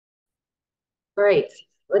Right,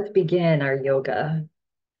 let's begin our yoga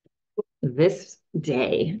this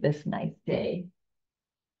day, this nice day.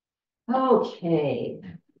 Okay,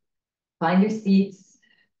 find your seats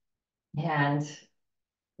and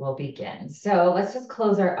we'll begin. So let's just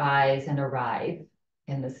close our eyes and arrive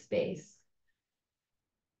in the space.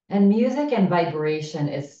 And music and vibration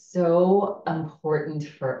is so important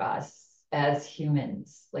for us as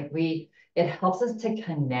humans. It helps us to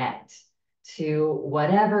connect to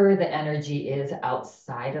whatever the energy is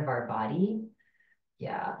outside of our body.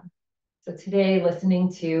 Yeah. So today,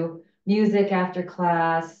 listening to music after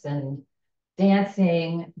class and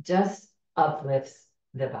dancing just uplifts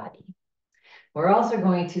the body. We're also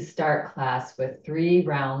going to start class with 3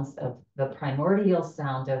 rounds of the primordial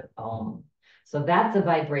sound of Om. So that's a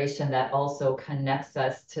vibration that also connects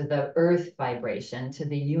us to the earth vibration, to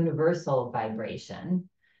the universal vibration.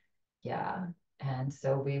 Yeah. And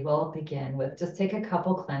so we will begin with just take a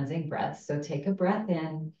couple cleansing breaths. So take a breath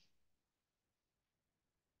in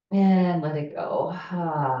and let it go.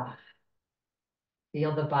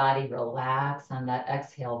 Feel the body relax on that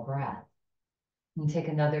exhale breath. And take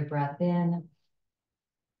another breath in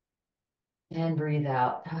and breathe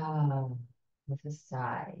out with a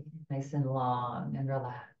sigh, nice and long and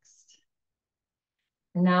relaxed.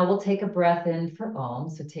 And now we'll take a breath in for Om.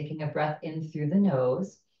 So taking a breath in through the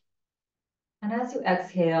nose. And as you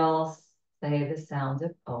exhale, say the sound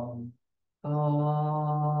of Om. Om.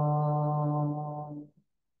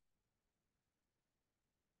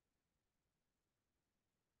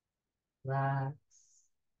 Relax.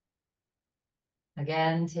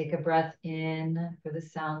 Again, take a breath in for the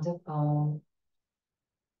sound of Om.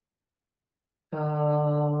 Om.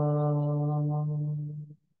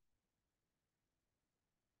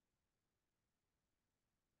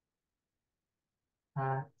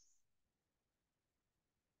 Relax.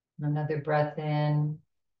 Another breath in.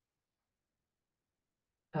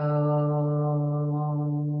 Om.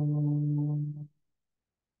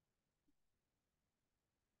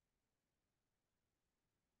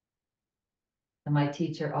 And my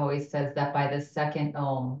teacher always says that by the second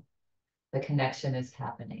Om, the connection is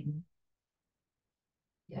happening.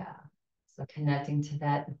 Yeah. So connecting to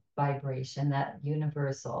that vibration, that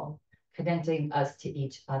universal, connecting us to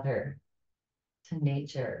each other, to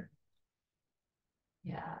nature.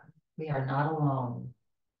 Yeah. We are not alone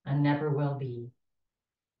and never will be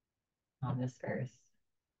on this earth.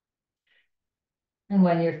 And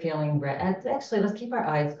when you're feeling ready, actually, let's keep our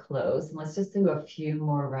eyes closed and let's just do a few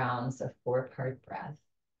more rounds of 4-part breath.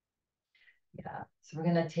 Yeah. So we're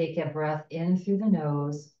going to take a breath in through the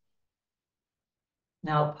nose.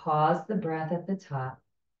 Now pause the breath at the top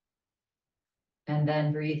and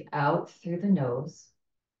then breathe out through the nose.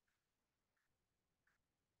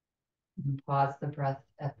 And pause the breath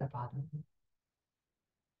at the bottom.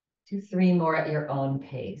 Do 3 more at your own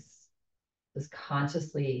pace. Just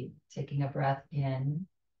consciously taking a breath in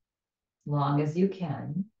as long as you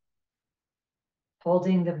can,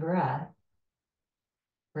 holding the breath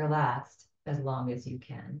relaxed as long as you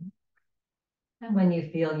can. And when you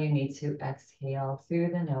feel you need to exhale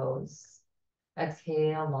through the nose,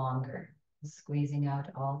 exhale longer, squeezing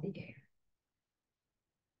out all the air.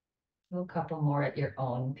 Do a couple more at your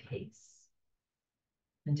own pace.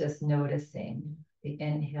 And just noticing the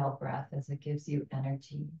inhale breath as it gives you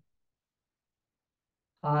energy.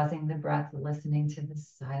 Pausing the breath, listening to the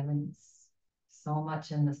silence. So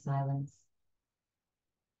much in the silence.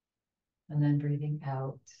 And then breathing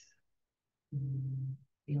out.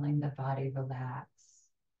 Feeling the body relax.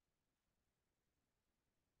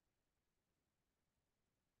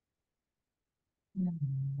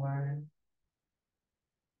 More.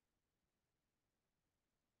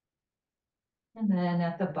 And then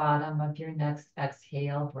at the bottom of your next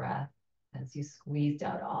exhale breath, as you squeezed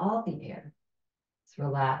out all the air, just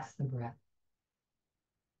relax the breath.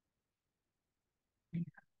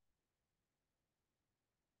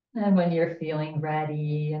 And when you're feeling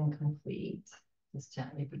ready and complete, just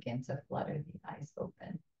gently begin to flutter the eyes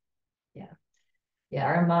open. Yeah. Yeah,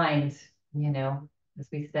 our mind, as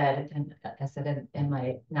we said, and I said in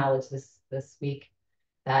my knowledge this week,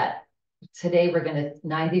 that today we're going to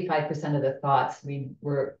 95% of the thoughts we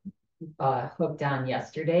were hooked on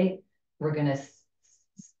yesterday, we're going to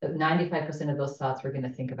 95% of those thoughts we're going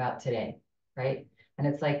to think about today, right? And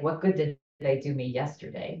it's like, what good did they do me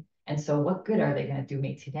yesterday? And so what good are they going to do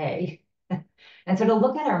me today? And so to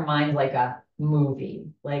look at our mind like a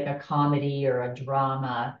movie, like a comedy or a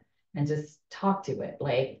drama, and just talk to it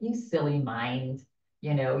like, you silly mind,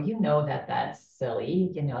 that that's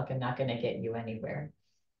silly, I'm not going to get you anywhere.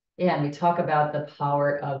 Yeah, and we talk about the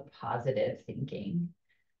power of positive thinking.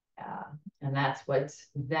 And that's what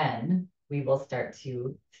then we will start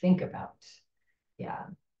to think about. Yeah.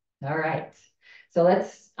 All right. So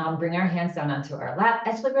let's bring our hands down onto our lap.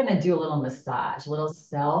 Actually, we're going to do a little massage, a little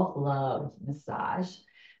self-love massage.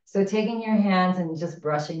 So taking your hands and just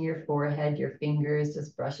brushing your forehead, your fingers,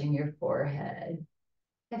 just brushing your forehead.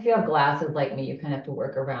 If you have glasses like me, you kind of have to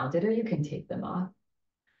work around it, or you can take them off.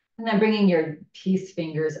 And then bringing your peace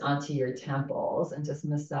fingers onto your temples and just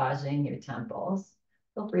massaging your temples.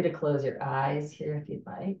 Feel free to close your eyes here if you'd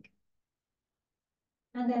like.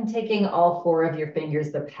 And then taking all 4 of your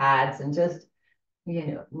fingers, the pads, and just,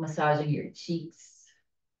 massaging your cheeks.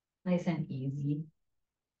 Nice and easy.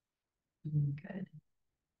 Good.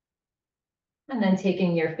 And then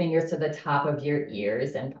taking your fingers to the top of your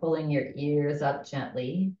ears and pulling your ears up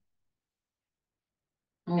gently.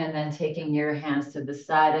 And then taking your hands to the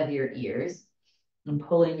side of your ears and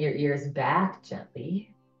pulling your ears back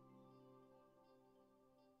gently.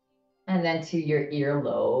 And then to your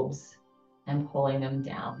earlobes and pulling them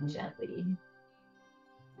down gently.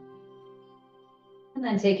 And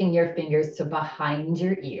then taking your fingers to behind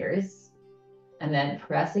your ears and then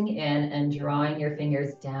pressing in and drawing your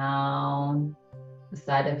fingers down the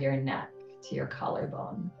side of your neck to your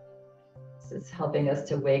collarbone. This is helping us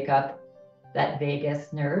to wake up that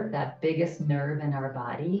vagus nerve, that biggest nerve in our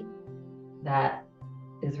body that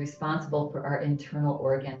is responsible for our internal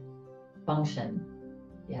organ function.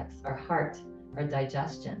 Yes, our heart, our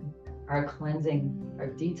digestion, our cleansing, our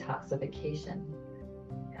detoxification,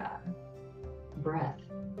 yeah, breath.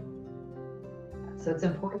 So it's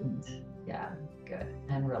important. Yeah, good.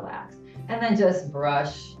 And relax. And then just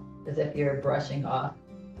brush as if you're brushing off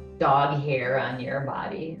dog hair on your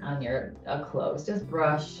body, on your clothes. Just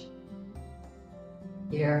brush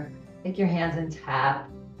here. Take your hands and tap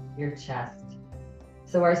your chest.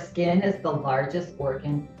 So our skin is the largest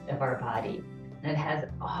organ of our body, and it has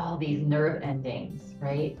all these nerve endings,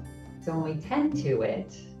 right? So when we tend to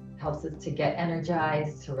it, it helps us to get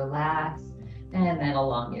energized, to relax, and then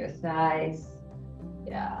along your thighs,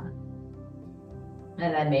 yeah.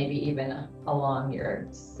 And then maybe even along your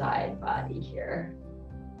side body here.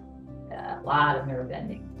 Yeah, a lot of nerve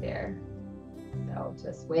endings there. So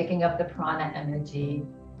just waking up the prana energy,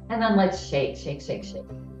 and then let's shake, shake, shake, shake.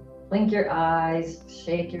 Blink your eyes,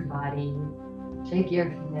 shake your body, shake your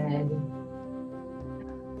head.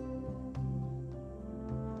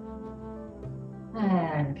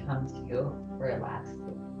 And come to relax.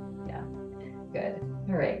 Yeah, good.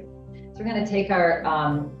 All right. So we're going to take our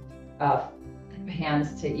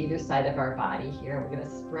hands to either side of our body here. We're going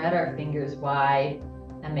to spread our fingers wide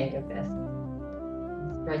and make a fist.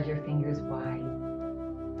 Spread your fingers wide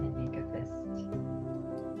and make a fist.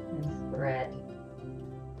 And spread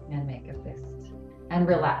and make a fist. And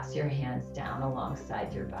relax your hands down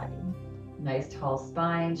alongside your body. Nice tall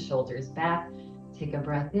spine, shoulders back. Take a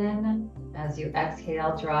breath in. As you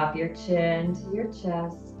exhale, drop your chin to your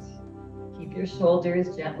chest. Keep your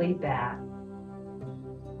shoulders gently back.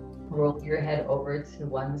 Roll your head over to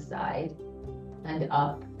one side and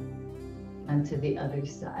up and to the other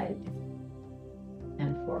side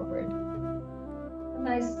and forward. A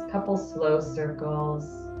nice couple slow circles.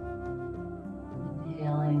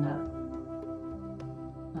 Inhaling up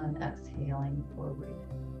and exhaling forward.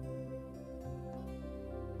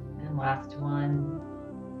 And last one.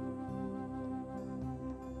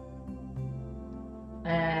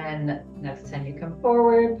 And next time you come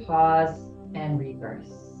forward, pause and reverse.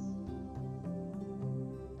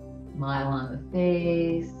 Smile on the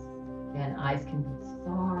face. Again, eyes can be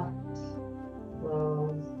soft,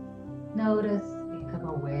 closed. Notice, become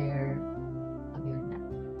aware of your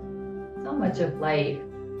neck. So much of life,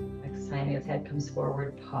 next time his head comes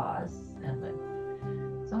forward, pause and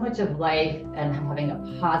lift. So much of life and having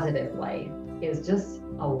a positive life is just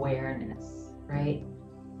awareness, right?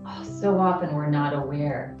 Oh, so often we're not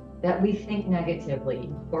aware that we think negatively,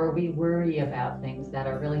 or we worry about things that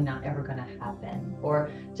are really not ever going to happen, or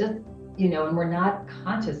just, and we're not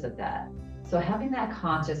conscious of that. So having that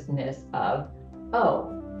consciousness of,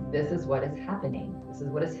 oh, this is what is happening. This is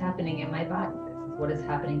what is happening in my body. This is what is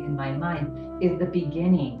happening in my mind, is the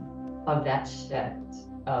beginning of that shift,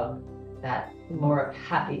 of that more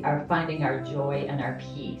happy, our finding our joy and our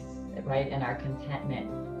peace, right? And our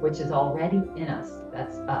contentment, which is already in us.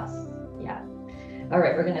 That's us. Yeah. All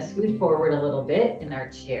right, we're going to scoot forward a little bit in our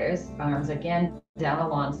chairs. Arms again down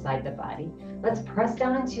alongside the body. Let's press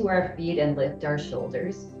down into our feet and lift our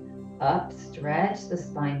shoulders up. Stretch the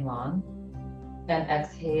spine long. And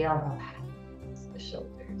exhale, relax the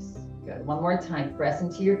shoulders. Good. One more time. Press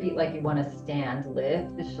into your feet like you want to stand.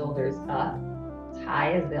 Lift the shoulders up as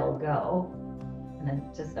high as they'll go. And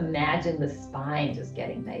then just imagine the spine just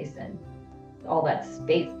getting nice and all that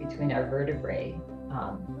space between our vertebrae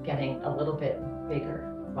getting a little bit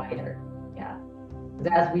bigger, wider. Yeah.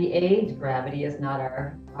 As we age, gravity is not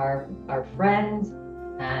our friend,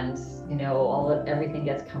 and everything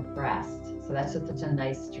gets compressed. So that's just such a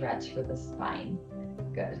nice stretch for the spine.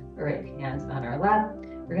 Good. All right, hands on our lap.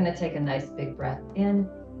 We're going to take a nice big breath in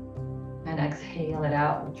and exhale it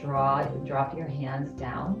out. Drop your hands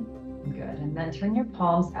down. Good. And then turn your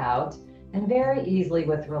palms out, and very easily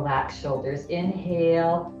with relaxed shoulders,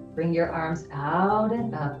 inhale, bring your arms out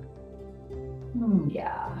and up.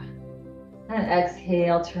 Yeah. And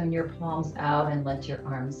exhale, turn your palms out and let your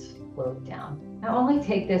arms float down. Now only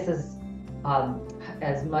take this as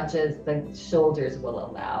much as the shoulders will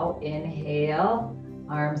allow. Inhale,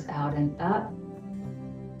 arms out and up.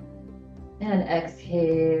 And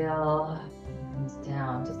exhale, arms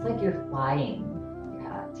down, just like you're flying.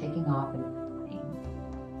 Yeah, taking off and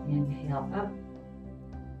flying. Inhale up.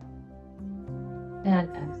 And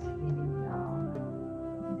exhale.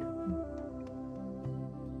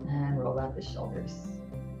 And roll out the shoulders.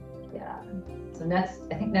 Yeah. So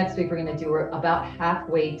I think next week we're going to do, we're about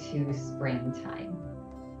halfway to springtime.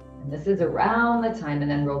 And this is around the time,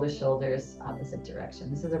 and then roll the shoulders opposite direction.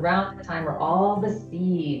 This is around the time where all the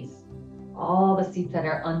seeds that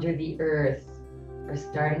are under the earth are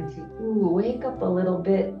starting to wake up a little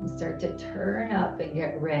bit and start to turn up and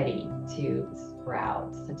get ready to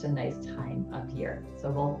sprout. Such a nice time of year. So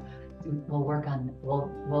we'll work on, we'll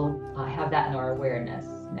have that in our awareness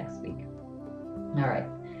next week. All right,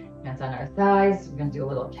 hands on our thighs. We're going to do a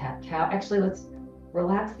little cat-cow. Actually, let's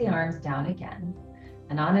relax the arms down again.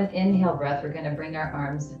 And on an inhale breath, we're going to bring our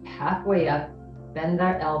arms halfway up, bend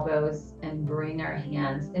our elbows, and bring our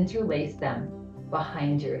hands, interlace them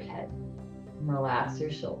behind your head. And relax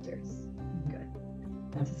your shoulders. Good.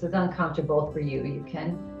 And if this is uncomfortable for you, you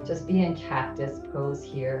can just be in cactus pose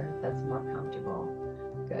here. That's more comfortable.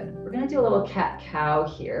 Good. We're going to do a little cat-cow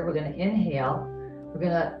here. We're going to inhale. We're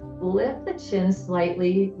going to lift the chin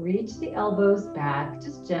slightly, reach the elbows back,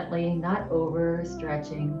 just gently, not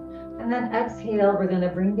overstretching. And then exhale, we're going to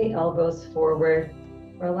bring the elbows forward,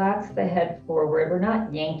 relax the head forward. We're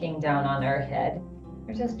not yanking down on our head.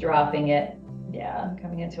 We're just dropping it. Yeah,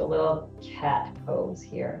 coming into a little cat pose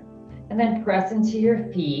here. And then press into your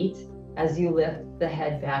feet as you lift the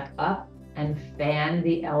head back up and fan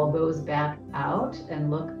the elbows back out and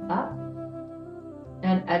look up.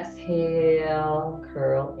 And exhale,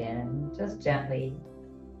 curl in, just gently.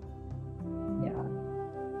 Yeah.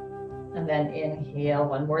 And then inhale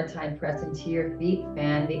one more time, press into your feet,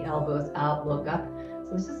 fan the elbows out, look up.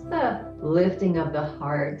 So it's just the lifting of the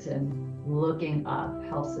heart and looking up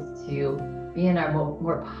helps us to be in our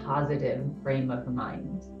more positive frame of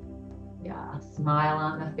mind. Yeah, smile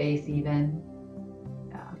on the face even.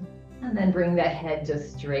 Yeah. And then bring the head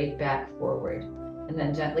just straight back forward. And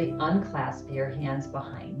then gently unclasp your hands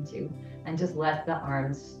behind you and just let the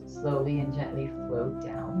arms slowly and gently float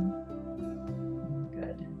down.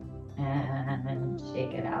 Good. And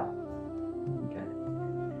shake it out.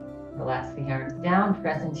 Good. Relax the arms down,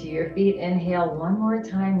 press into your feet. Inhale one more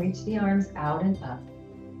time, reach the arms out and up.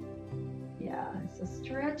 Yeah, so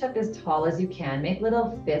stretch up as tall as you can. Make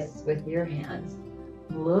little fists with your hands.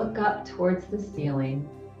 Look up towards the ceiling.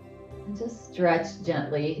 And just stretch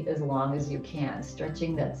gently as long as you can,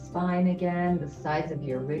 stretching that spine again, the sides of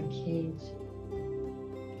your rib cage.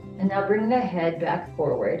 And now bring the head back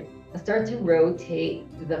forward and start to rotate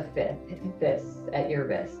the fists at your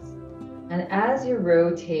wrists. And as you're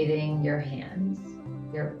rotating your hands,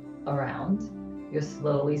 you're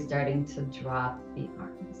slowly starting to drop the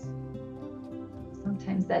arms.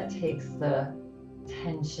 Sometimes that takes the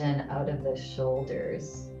tension out of the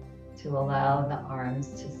shoulders to allow the arms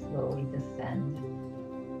to slowly descend.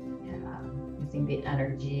 Yeah, using the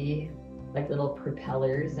energy like little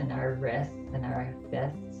propellers in our wrists and our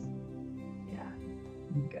fists. Yeah,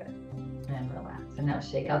 good. And relax. And now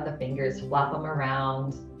shake out the fingers, flop them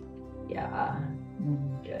around. Yeah,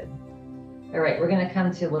 good. All right, we're gonna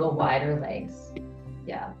come to little wider legs.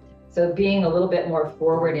 Yeah, so being a little bit more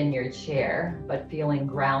forward in your chair, but feeling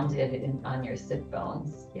grounded on your sit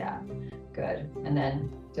bones. Yeah, good. And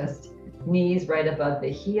then just knees right above the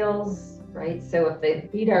heels, right? So if the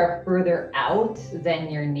feet are further out than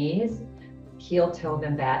your knees, heel toe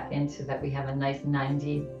them back into that. We have a nice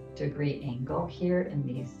 90-degree angle here in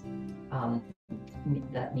these,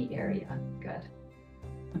 that knee area. Good.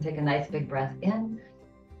 And take a nice big breath in.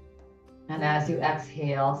 And as you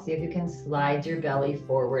exhale, see if you can slide your belly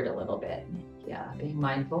forward a little bit. Yeah, being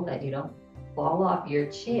mindful that you don't fall off your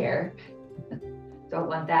chair. Don't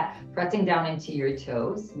want that. Pressing down into your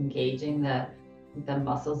toes, engaging the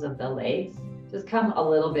muscles of the legs. Just come a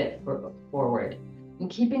little bit forward. And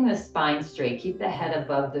keeping the spine straight, keep the head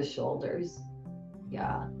above the shoulders.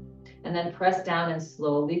 Yeah. And then press down and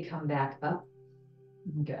slowly come back up.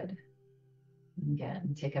 Good.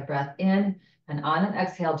 Again, take a breath in, and on an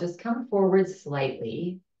exhale, just come forward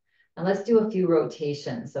slightly. And let's do a few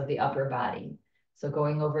rotations of the upper body. So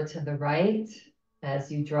going over to the right,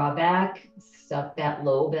 as you draw back, stuff that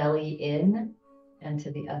low belly in and to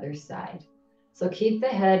the other side. So keep the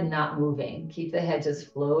head not moving. Keep the head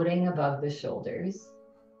just floating above the shoulders.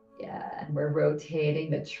 Yeah, and we're rotating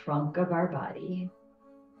the trunk of our body.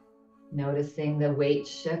 Noticing the weight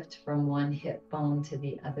shift from one hip bone to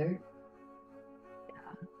the other.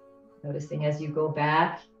 Yeah. Noticing as you go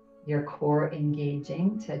back, your core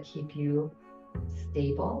engaging to keep you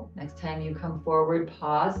stable. Next time you come forward,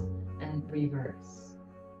 pause and reverse.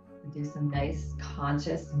 Do some nice,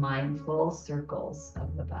 conscious, mindful circles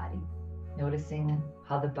of the body. Noticing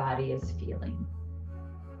how the body is feeling.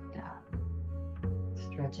 Yeah.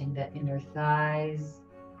 Stretching the inner thighs.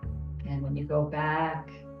 And when you go back,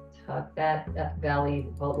 tuck that belly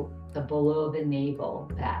below the navel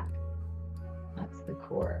back. That's the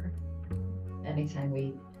core. Anytime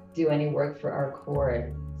we do any work for our core,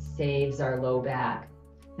 it saves our low back.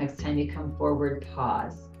 Next time you come forward,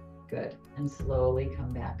 pause. Good. And slowly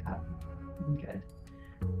come back up. Good.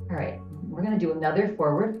 All right. We're going to do another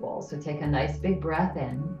forward fold. So take a nice big breath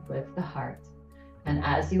in, lift the heart. And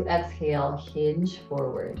as you exhale, hinge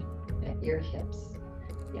forward at your hips.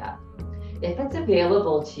 Yeah. If it's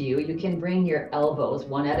available to you, you can bring your elbows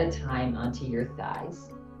one at a time onto your thighs.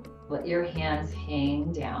 Let your hands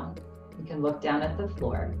hang down. You can look down at the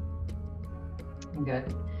floor.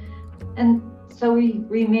 Good. And so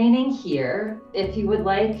remaining here, if you would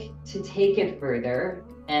like to take it further,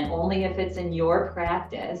 and only if it's in your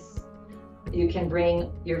practice, you can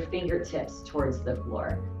bring your fingertips towards the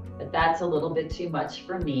floor. But that's a little bit too much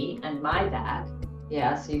for me and my back.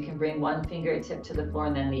 Yeah, so you can bring one fingertip to the floor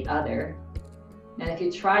and then the other. And if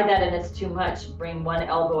you try that and it's too much, bring one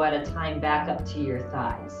elbow at a time back up to your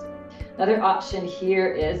thighs. Another option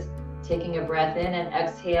here is taking a breath in and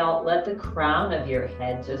exhale. Let the crown of your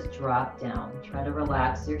head just drop down. Try to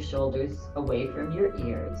relax your shoulders away from your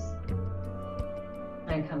ears.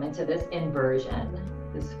 And come into this inversion,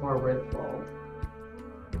 this forward fold,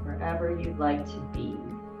 wherever you'd like to be.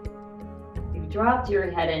 You've dropped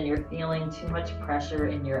your head and you're feeling too much pressure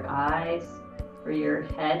in your eyes or your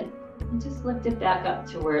head. And just lift it back up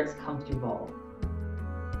to where it's comfortable.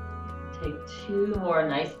 Take 2 more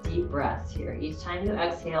nice deep breaths here. Each time you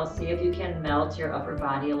exhale, see if you can melt your upper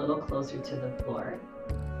body a little closer to the floor.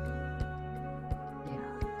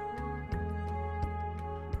 Yeah.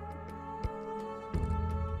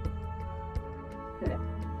 Good.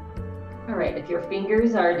 All right, if your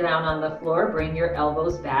fingers are down on the floor, bring your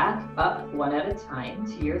elbows back up one at a time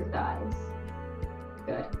to your thighs.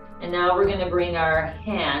 Good. And now we're going to bring our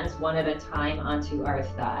hands one at a time onto our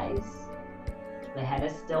thighs. The head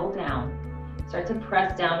is still down. Start to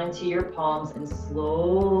press down into your palms and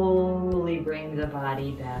slowly bring the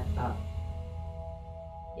body back up.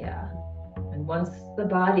 Yeah. And once the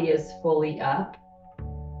body is fully up,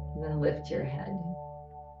 then lift your head.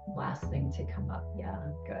 Last thing to come up. Yeah,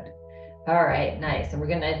 good. All right, nice. And we're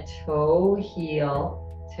going to toe heel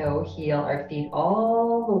our feet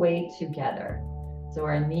all the way together. So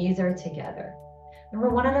our knees are together. And we're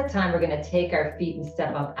one at a time, we're going to take our feet and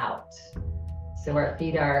step them out. So our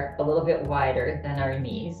feet are a little bit wider than our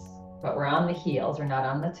knees, but we're on the heels, we're not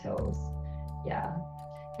on the toes. Yeah.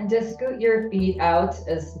 And just scoot your feet out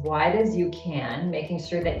as wide as you can, making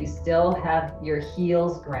sure that you still have your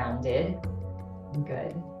heels grounded.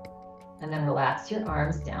 Good. And then relax your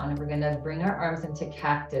arms down, and we're going to bring our arms into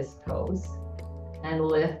cactus pose and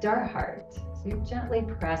lift our heart. So you're gently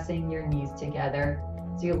pressing your knees together.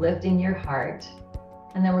 So you're lifting your heart.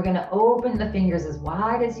 And then we're going to open the fingers as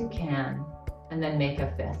wide as you can. And then make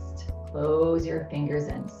a fist. Close your fingers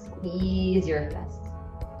and squeeze your fist.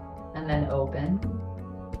 And then open.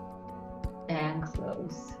 And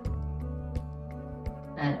close.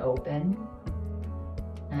 And open.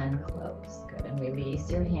 And close. Good. And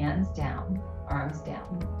release your hands down. Arms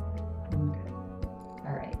down. Good.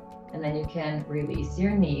 All right. And then you can release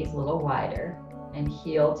your knees a little wider and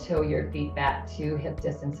heel toe your feet back to hip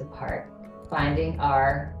distance apart, finding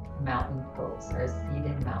our mountain pose, our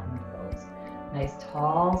seated mountain pose. Nice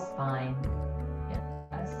tall spine.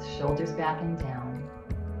 Yes. Shoulders back and down.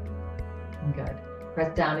 Good.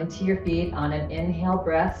 Press down into your feet. On an inhale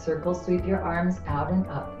breath, circle sweep your arms out and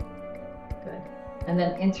up. Good. And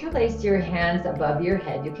then interlace your hands above your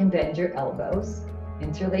head. You can bend your elbows.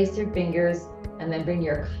 Interlace your fingers. And then bring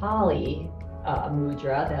your Kali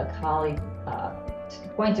mudra, the Kali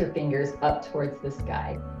pointer fingers up towards the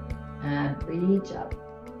sky. And reach up.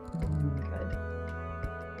 Good.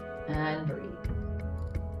 And breathe.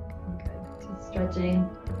 Good. Just stretching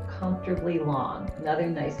comfortably long. Another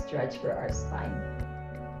nice stretch for our spine.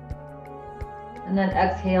 And then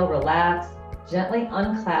exhale, relax. Gently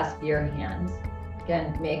unclasp your hands.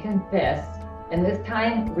 Again, make a fist. And this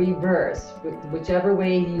time, reverse. Whichever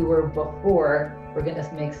way you were before, we're going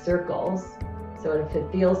to make circles. So if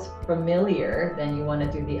it feels familiar, then you want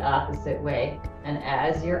to do the opposite way. And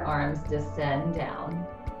as your arms descend down,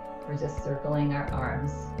 we're just circling our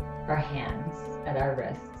arms, our hands at our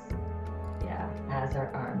wrists. Yeah, as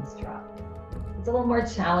our arms drop. It's a little more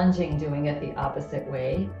challenging doing it the opposite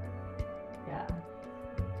way. Yeah,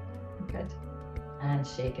 good. And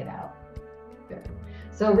shake it out. Good.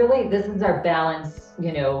 So really, this is our balance,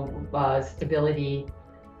 stability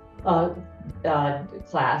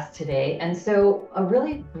class today. And so a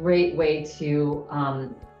really great way to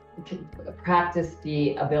practice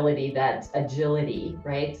the ability, that's agility,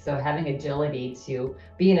 right? So having agility to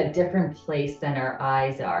be in a different place than our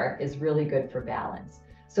eyes are is really good for balance.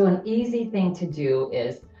 So an easy thing to do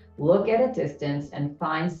is look at a distance and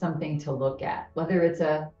find something to look at, whether it's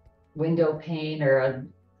a window pane or a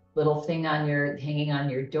little thing hanging on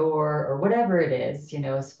your door or whatever it is,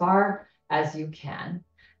 as far as you can.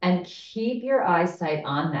 And keep your eyesight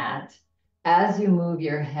on that as you move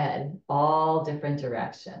your head all different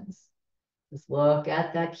directions. Just look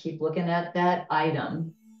at that, keep looking at that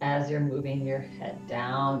item as you're moving your head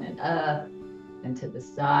down and up and to the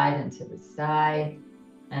side and to the side.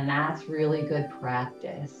 And that's really good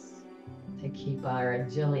practice to keep our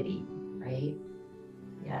agility, right?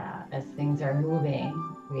 Yeah, as things are moving,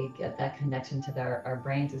 we get that connection to our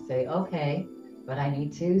brain to say, okay, but I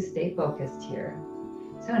need to stay focused here.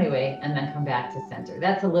 So anyway, and then come back to center.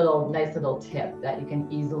 That's a nice little tip that you can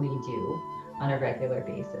easily do on a regular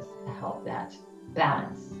basis to help that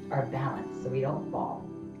balance, our balance, so we don't fall.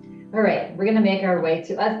 All right, we're gonna make our way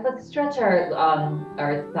to, let's stretch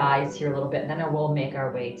our thighs here a little bit, and then we'll make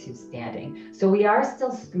our way to standing. So we are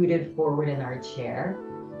still scooted forward in our chair.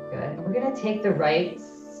 Good, and we're gonna take the right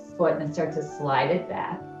foot and start to slide it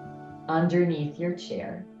back underneath your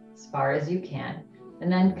chair as far as you can.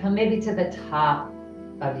 And then come maybe to the top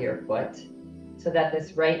of your foot so that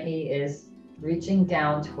this right knee is reaching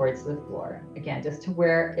down towards the floor. Again, just to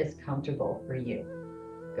where it's comfortable for you.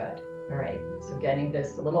 Good. All right. So getting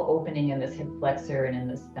this little opening in this hip flexor and in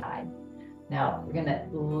this thigh. Now we're going to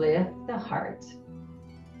lift the heart.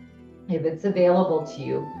 If it's available to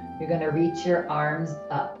you, you're going to reach your arms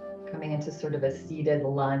up, coming into sort of a seated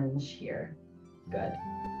lunge here. Good.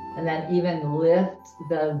 And then even lift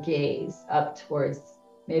the gaze up towards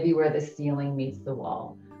maybe where the ceiling meets the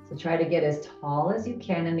wall. So try to get as tall as you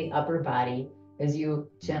can in the upper body as you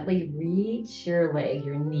gently reach your leg,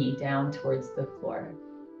 your knee down towards the floor.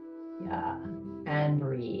 Yeah, and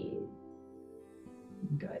breathe.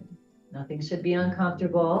 Good. Nothing should be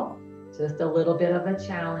uncomfortable. Just a little bit of a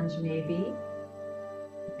challenge maybe.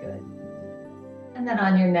 Good. And then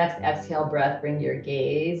on your next exhale breath, bring your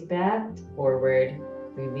gaze back forward.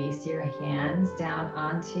 Release your hands down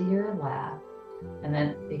onto your lap. And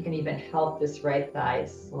then you can even help this right thigh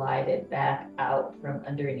slide it back out from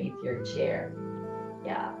underneath your chair.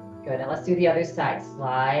 Yeah, good. And let's do the other side.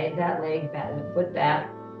 Slide that leg back, the foot back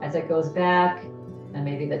as it goes back. And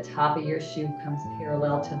maybe the top of your shoe comes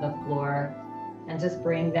parallel to the floor. And just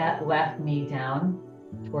bring that left knee down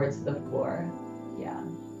towards the floor. Yeah,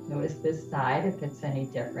 notice this side if it's any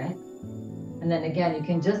different. And then again, you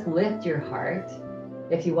can just lift your heart.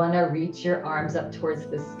 If you want to reach your arms up towards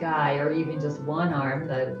the sky, or even just one arm,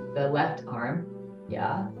 the left arm.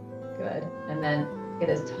 Yeah, good. And then get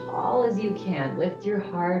as tall as you can. Lift your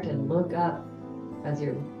heart and look up as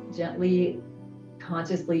you're gently,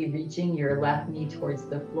 consciously reaching your left knee towards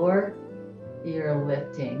the floor. You're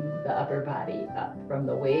lifting the upper body up from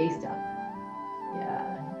the waist up.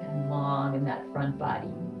 Yeah, and long in that front body.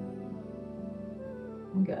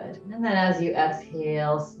 Good. And then as you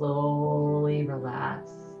exhale, slowly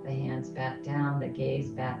relax the hands back down, the gaze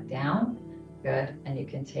back down. Good. And you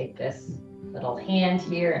can take this little hand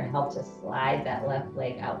here and help to slide that left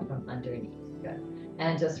leg out from underneath. Good.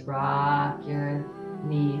 And just rock your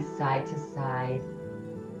knees side to side.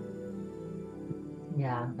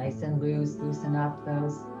 Yeah, nice and loose, loosen up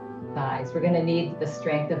those thighs. We're going to need the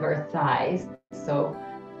strength of our thighs. So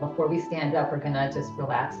before we stand up, we're going to just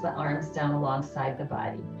relax the arms down alongside the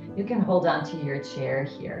body. You can hold on to your chair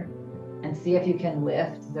here and see if you can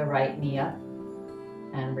lift the right knee up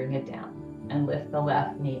and bring it down, and lift the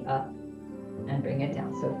left knee up and bring it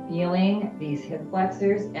down. So feeling these hip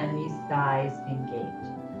flexors and these thighs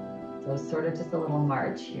engage. So So sort of just a little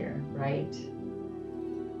march here, right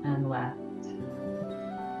and left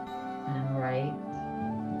and right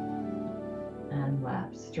and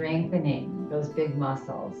left, strengthening those big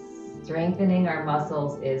muscles. Strengthening our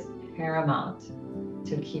muscles is paramount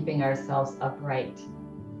to keeping ourselves upright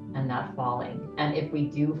and not falling. And if we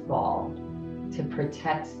do fall, to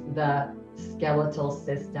protect the skeletal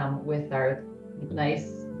system with our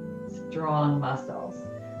nice, strong muscles.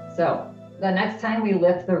 So the next time we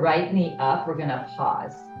lift the right knee up, we're gonna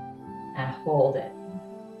pause and hold it.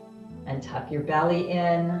 And tuck your belly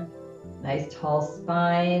in, nice tall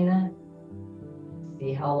spine.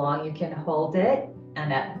 See how long you can hold it.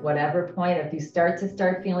 And at whatever point, if you start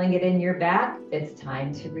feeling it in your back, it's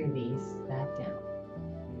time to release that down.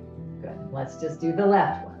 Good. Let's just do the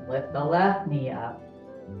left one. Lift the left knee up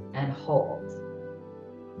and hold.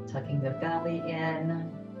 Tucking the belly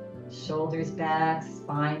in, shoulders back,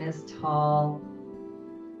 spine is tall.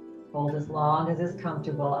 Hold as long as is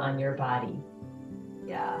comfortable on your body.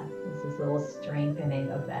 Yeah, this is a little strengthening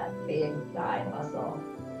of that big thigh muscle.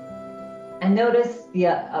 And notice the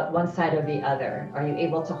one side or the other. Are you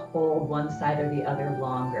able to hold one side or the other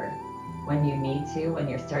longer? When you need to, when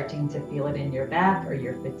you're starting to feel it in your back or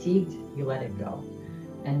you're fatigued, you let it go.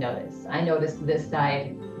 And notice, I noticed this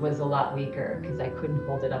side was a lot weaker because I couldn't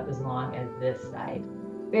hold it up as long as this side.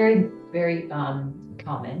 Very, very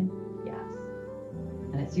common, yes.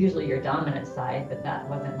 And it's usually your dominant side, but that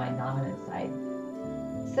wasn't my dominant side.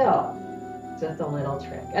 So, just a little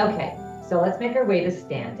trick. Okay, so let's make our way to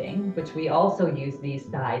standing, which we also use these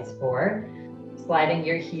thighs for. Sliding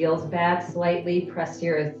your heels back slightly, press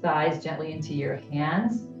your thighs gently into your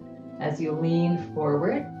hands as you lean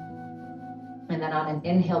forward. And then on an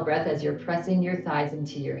inhale breath, as you're pressing your thighs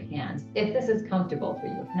into your hands, if this is comfortable for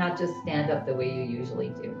you, if not, just stand up the way you usually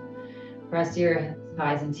do. Press your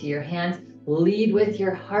thighs into your hands, lead with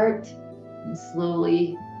your heart, and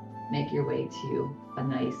slowly make your way to a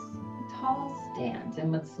nice tall stand.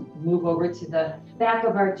 And let's move over to the back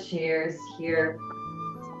of our chairs here.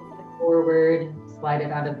 Forward, slide it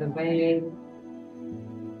out of the way.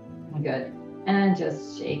 Good. And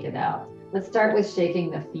just shake it out. Let's start with shaking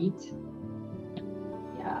the feet.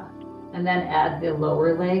 Yeah. And then add the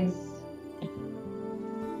lower legs.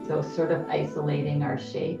 So sort of isolating our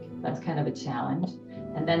shake. That's kind of a challenge.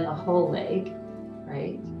 And then the whole leg,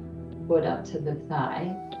 right? Foot up to the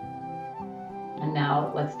thigh. And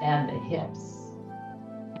now let's add the hips.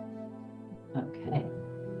 Okay.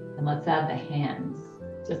 And let's add the hands.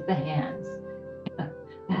 Just the hands.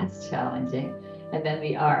 That's challenging. And then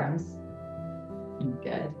the arms.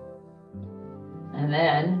 Good. And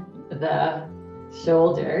then the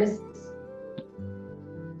shoulders.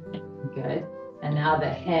 Good. And now the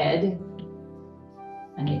head.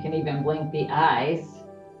 And you can even blink the eyes.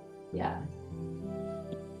 Yeah.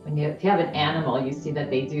 If you have an animal, you see that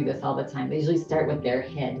they do this all the time. They usually start with their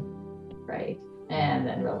head, right? And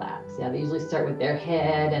then relax. Yeah, they usually start with their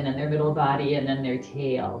head and then their middle body and then their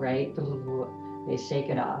tail, right? They shake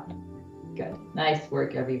it off. Good. Nice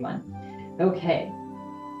work, everyone. Okay.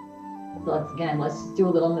 So let's just do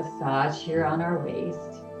a little massage here on our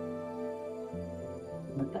waist.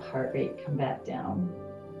 Let the heart rate come back down.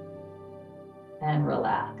 And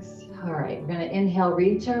relax. All right, we're going to inhale,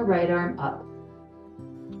 reach our right arm up.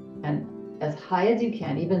 And as high as you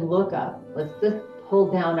can, even look up. Let's just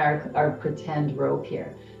pull down our pretend rope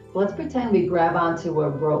here. So let's pretend we grab onto a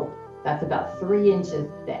rope that's about 3 inches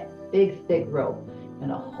thick, big, thick rope. You're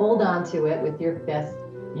gonna hold onto it with your fist.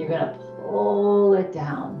 You're gonna pull it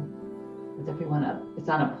down as if it's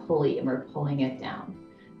on a pulley and we're pulling it down.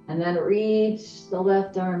 And then reach the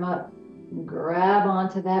left arm up, grab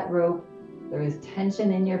onto that rope. There is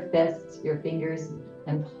tension in your fists, your fingers,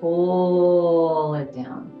 and pull it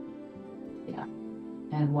down. Yeah.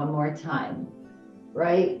 And one more time.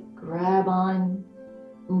 Right, grab on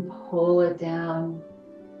and pull it down.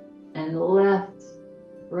 And left,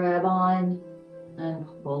 grab on and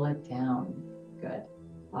pull it down. Good.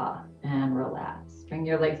 And relax. Bring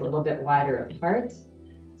your legs a little bit wider apart.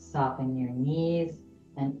 Soften your knees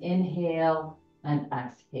and inhale and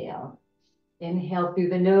exhale. Inhale through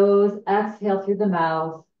the nose, exhale through the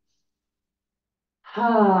mouth.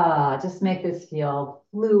 Just make this feel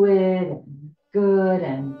fluid and good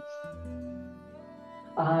and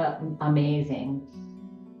amazing.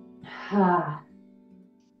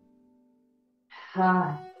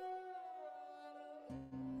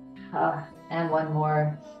 And one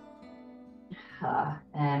more.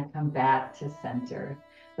 And come back to center.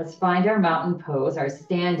 Let's find our mountain pose, our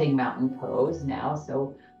standing mountain pose now.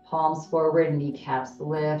 So palms forward, kneecaps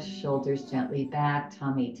lift, shoulders gently back,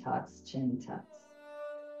 tummy tucks, chin tucks.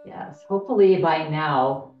 Yes, hopefully by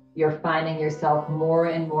now you're finding yourself more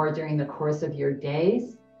and more during the course of your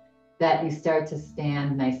days that you start to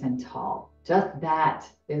stand nice and tall. Just that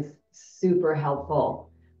is super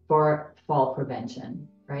helpful for fall prevention,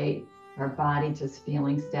 right? Our body just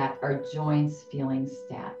feeling stacked, our joints feeling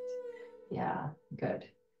stacked. Yeah, good.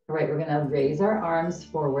 All right, we're gonna raise our arms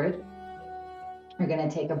forward. We're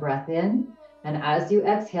gonna take a breath in, and as you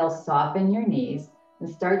exhale, soften your knees and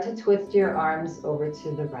start to twist your arms over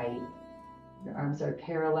to the right. Your arms are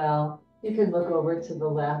parallel. You can look over to the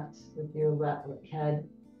left with your left head,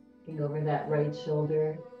 looking over that right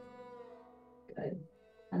shoulder. Good.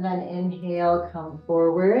 And then inhale, come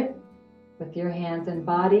forward with your hands and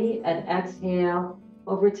body, and exhale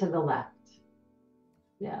over to the left.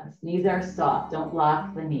 Yes, knees are soft, don't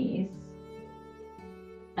lock the knees.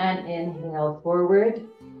 And inhale forward.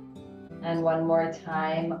 And one more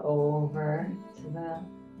time over to the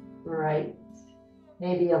right.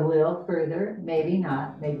 Maybe a little further, maybe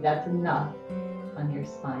not. Maybe that's enough on your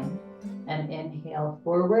spine. And inhale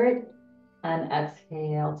forward and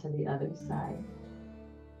exhale to the other side.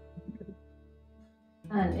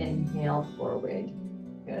 And inhale forward.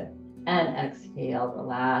 Good. And exhale,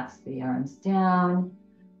 relax the arms down.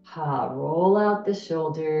 Roll out the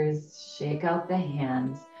shoulders, shake out the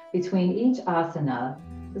hands. Between each asana,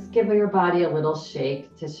 just give your body a little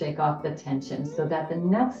shake to shake off the tension so that the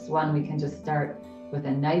next one we can just start with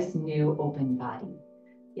a nice new open body.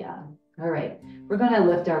 Yeah. All right. We're going to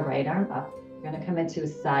lift our right arm up. We're going to come into a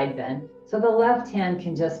side bend. So the left hand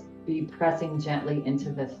can just be pressing gently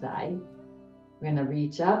into the thigh. We're going to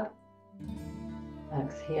reach up,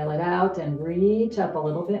 exhale it out, and reach up a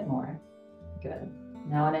little bit more. Good.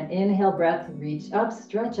 Now on an inhale breath, reach up,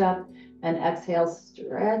 stretch up, and exhale,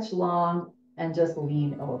 stretch long, and just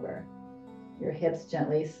lean over. Your hips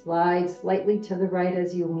gently slide slightly to the right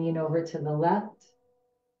as you lean over to the left.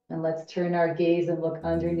 And let's turn our gaze and look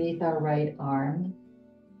underneath our right arm.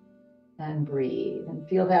 And breathe. And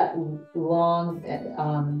feel that long,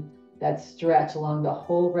 that stretch along the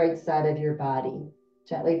whole right side of your body.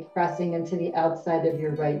 Gently pressing into the outside of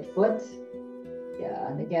your right foot. Yeah,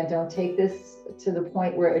 and again, don't take this to the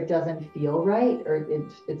point where it doesn't feel right or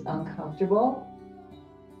it's uncomfortable,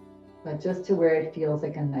 but just to where it feels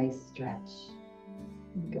like a nice stretch.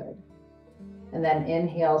 Good. And then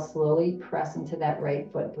inhale, slowly press into that right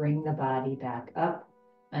foot, bring the body back up,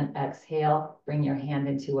 and exhale, bring your hand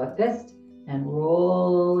into a fist and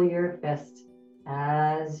roll your fist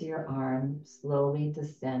as your arm slowly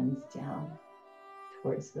descends down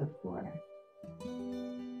towards the floor.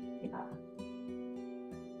 Yeah.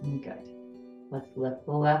 Good. Let's lift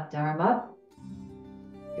the left arm up.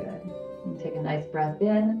 Good. And take a nice breath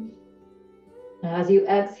in. As you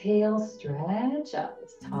exhale, stretch up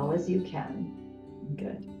as tall as you can.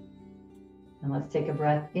 Good. And let's take a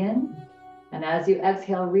breath in. And as you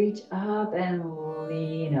exhale, reach up and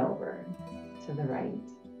lean over to the right.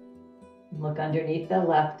 Look underneath the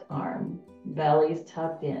left arm. Belly's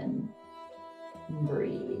tucked in.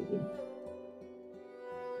 Breathe.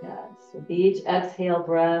 Yes, with each exhale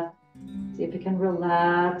breath, see if you can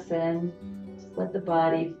relax and just let the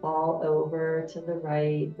body fall over to the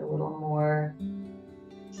right a little more.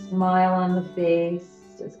 Smile on the face,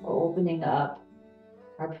 just opening up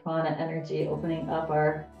our prana energy, opening up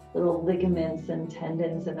our little ligaments and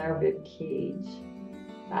tendons in our rib cage,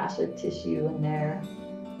 fascia tissue in there.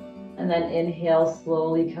 And then inhale,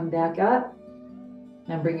 slowly come back up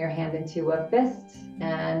and bring your hand into a fist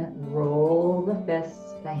and roll the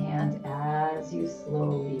fist, the hand, as you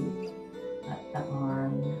slowly let the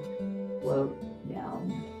arm float down.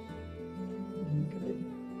 Good.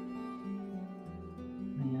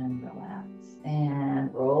 And relax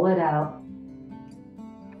and roll it out.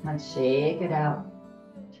 Let's shake it out.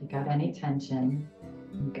 Shake out any tension.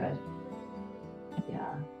 Good.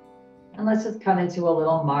 Yeah. And let's just come into a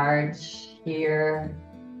little march here.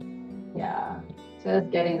 Yeah.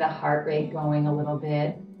 Just getting the heart rate going a little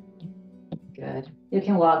bit. Good. You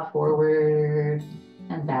can walk forward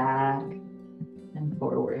and back and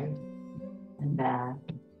forward and back.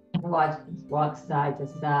 Walk side to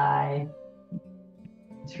side.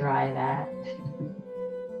 Try that.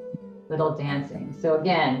 Little dancing. So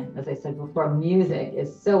again, as I said before, music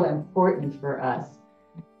is so important for us,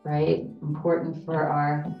 right? Important for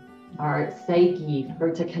our psyche,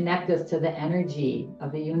 to connect us to the energy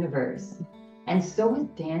of the universe. And so is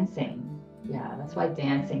dancing. Yeah, that's why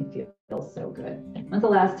dancing feels so good. When's the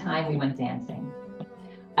last time we went dancing?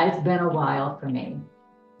 It's been a while for me.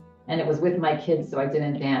 And it was with my kids, so I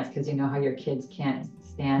didn't dance because you know how your kids can't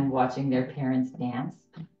stand watching their parents dance.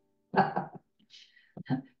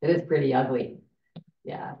 It is pretty ugly.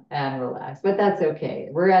 Yeah, and relax. But that's okay.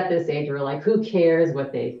 We're at this age where we're like, who cares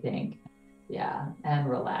what they think? Yeah, and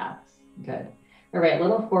relax. Good. All right,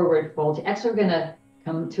 little forward fold. Actually, we're gonna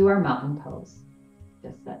come to our mountain pose.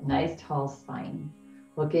 Just that nice tall spine.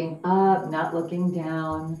 Looking up, not looking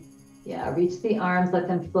down. Yeah, reach the arms, let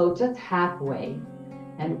them float just halfway.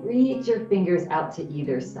 And reach your fingers out to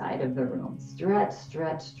either side of the room. Stretch,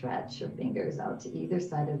 stretch, stretch your fingers out to either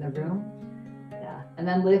side of the room. Yeah, and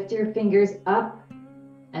then lift your fingers up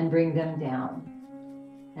and bring them down.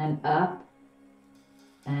 And up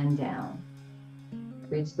and down.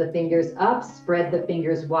 Reach the fingers up, spread the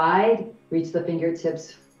fingers wide, reach the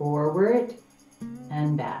fingertips forward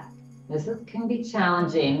and back. This can be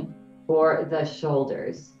challenging for the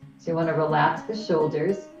shoulders. So you want to relax the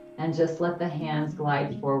shoulders and just let the hands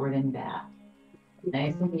glide forward and back.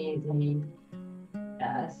 Nice and easy.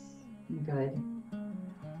 Yes, good.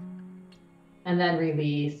 And then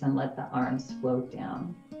release and let the arms float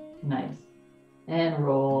down. Nice. And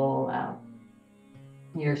roll out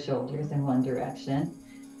your shoulders in one direction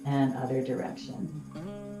and other direction.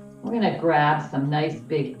 We're going to grab some nice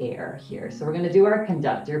big air here. So we're going to do our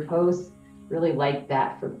conductor pose. Really like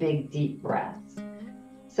that for big, deep breaths.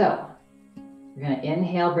 So we're going to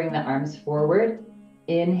inhale, bring the arms forward.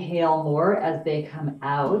 Inhale more as they come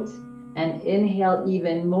out. And inhale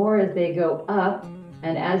even more as they go up.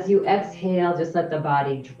 And as you exhale, just let the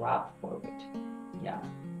body drop forward. Yeah,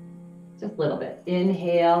 just a little bit.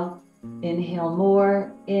 Inhale, inhale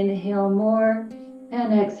more, and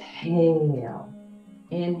exhale.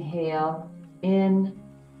 Inhale, in,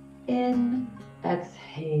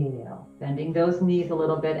 exhale. Bending those knees a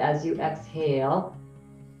little bit as you exhale.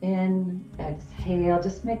 In, exhale.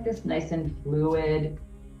 Just make this nice and fluid.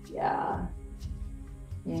 Yeah.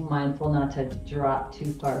 Being mindful not to drop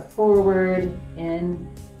too far forward. In,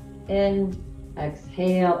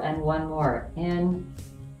 exhale, and one more. In,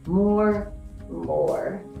 more,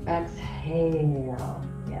 exhale.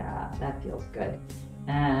 Yeah, that feels good.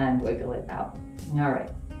 And wiggle it out. All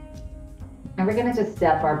right. And we're gonna just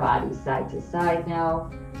step our bodies side to side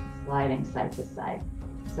now, sliding side to side.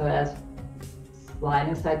 So as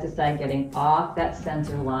sliding side to side, getting off that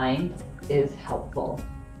center line is helpful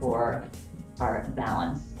for our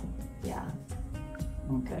balance. Yeah,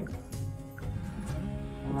 okay.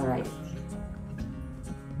 All right,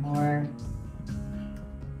 more,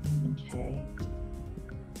 okay.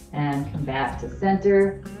 And come back to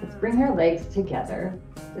center. Let's bring our legs together.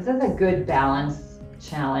 This is a good balance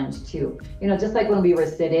challenge too. You know, just like when we were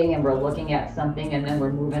sitting and we're looking at something and then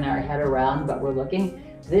we're moving our head around, but we're looking,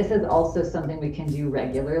 this is also something we can do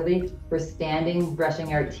regularly. We're standing,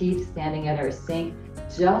 brushing our teeth, standing at our sink.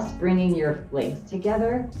 Just bringing your legs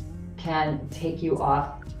together can take you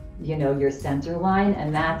off, you know, your center line,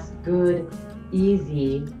 and that's good,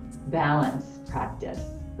 easy balance practice,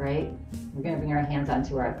 right? We're gonna bring our hands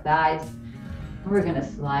onto our thighs. We're gonna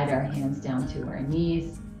slide our hands down to our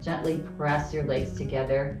knees, gently press your legs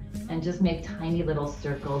together, and just make tiny little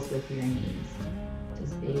circles with your knees.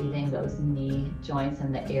 Just bathing those knee joints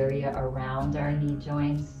and the area around our knee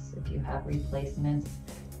joints, if you have replacements.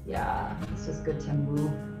 Yeah, it's just good to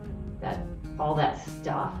move all that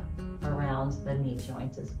stuff around the knee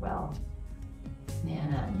joint as well.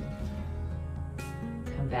 And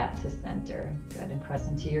come back to center. Good, and press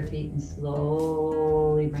into your feet and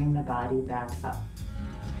slowly bring the body back up.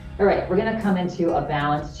 All right, we're gonna come into a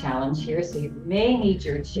balance challenge here. So you may need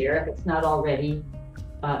your chair if it's not already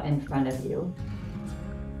in front of you.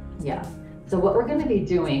 Yeah, so what we're gonna be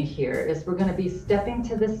doing here is we're gonna be stepping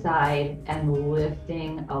to the side and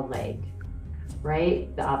lifting a leg,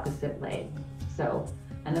 right? The opposite leg. So,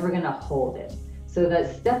 and then we're gonna hold it. So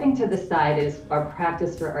the stepping to the side is our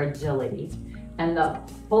practice for our agility, and the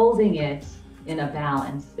holding it in a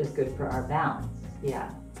balance is good for our balance.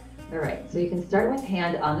 Yeah. All right, so you can start with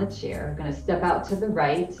hand on the chair. I'm gonna step out to the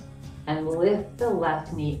right and lift the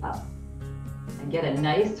left knee up. And get a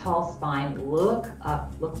nice tall spine, look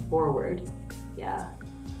up, look forward. Yeah.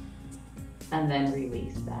 And then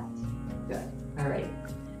release that. Good. All right.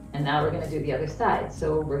 And now we're going to do the other side.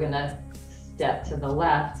 So we're going to step to the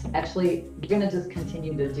left. Actually, we're going to just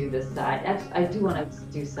continue to do this side. Actually, I do want to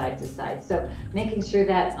do side to side. So making sure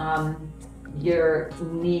that your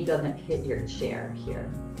knee doesn't hit your chair here.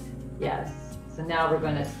 Yes. So now we're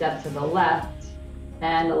going to step to the left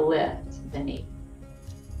and lift the knee.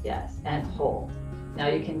 Yes, and hold. Now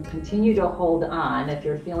you can continue to hold on. If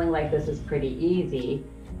you're feeling like this is pretty easy,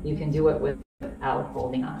 you can do it without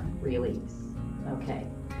holding on. Release. Okay.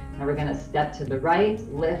 Now we're going to step to the right,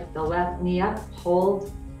 lift the left knee up,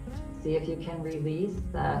 hold. See if you can release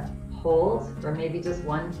the hold, or maybe just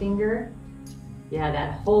one finger. Yeah,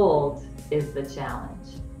 that hold is the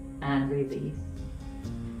challenge. And release.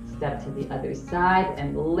 Step to the other side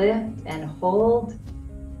and lift and hold.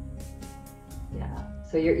 Yeah,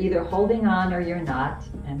 so you're either holding on or you're not,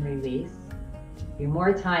 and release. A few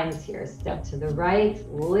more times here. Step to the right,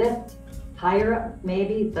 lift, higher up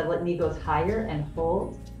maybe, the knee goes higher, and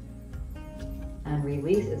hold. And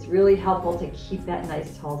release. It's really helpful to keep that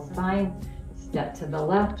nice tall spine. Step to the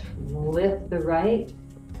left, lift the right,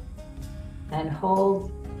 and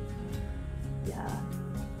hold. Yeah.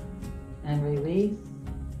 And release.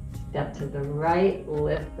 Step to the right,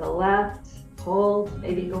 lift the left, hold,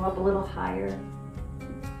 maybe go up a little higher.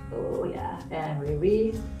 Oh yeah, and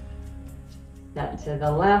release. Step to the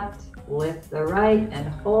left, lift the right, and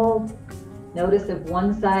hold. Notice if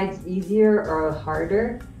one side's easier or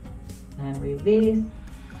harder. And release.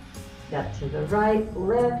 Step to the right,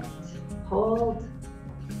 lift, hold,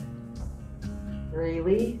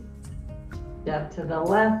 release. Step to the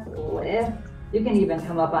left, lift. You can even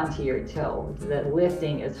come up onto your toe. The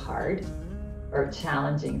lifting is hard or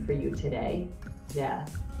challenging for you today. Yeah.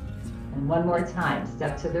 And one more time.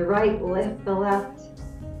 Step to the right, lift the left,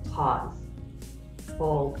 pause,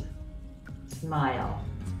 hold, smile,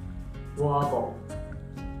 wobble,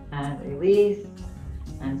 and release.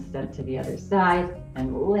 And step to the other side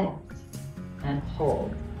and lift and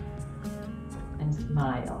hold and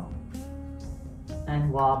smile and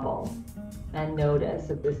wobble. And notice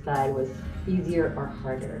if this side was easier or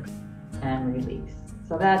harder, and release.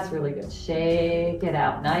 So that's really good. Shake it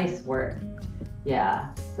out. Nice work.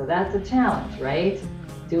 Yeah, so that's a challenge, right?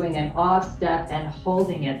 Doing an off step and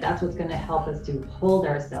holding it. That's what's going to help us to hold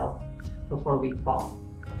ourselves before we fall.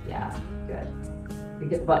 Yeah,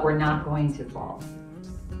 good. But we're not going to fall.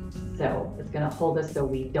 So it's going to hold us so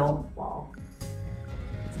we don't fall.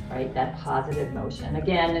 Right? That positive motion.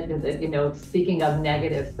 Again, you know, speaking of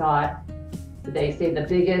negative thought, they say the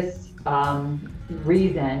biggest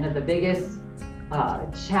reason, the biggest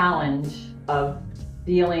challenge of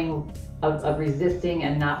feeling, of resisting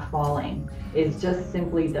and not falling is just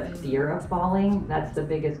simply the fear of falling. That's the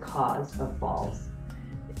biggest cause of falls.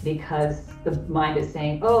 Because the mind is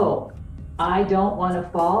saying, oh, I don't want to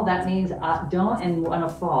fall. That means I don't and want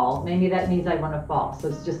to fall. Maybe that means I want to fall. So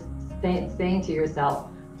it's just saying to yourself,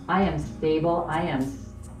 I am stable, I am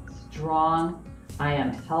strong, I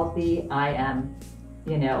am healthy, I am,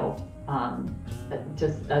 you know,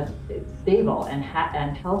 just stable and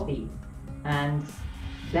healthy and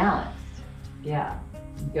balanced. Yeah,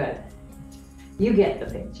 good. You get the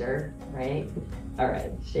picture, right? All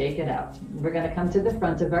right, shake it out. We're gonna come to the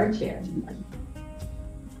front of our chair.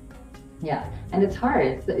 Yeah, and it's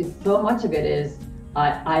hard. It's so much of it is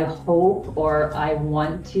I hope or I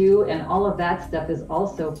want to, and all of that stuff is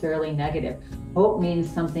also fairly negative. Hope means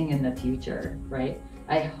something in the future, right?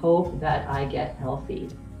 I hope that I get healthy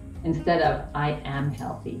instead of I am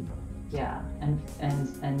healthy. Yeah, and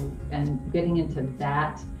getting into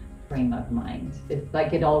that frame of mind. It's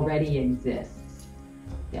like it already exists.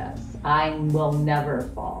 Yes, I will never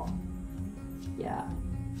fall. Yeah,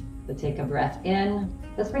 so take a breath in.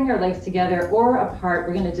 Let's bring our legs together or apart.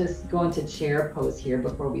 We're gonna just go into chair pose here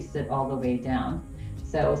before we sit all the way down.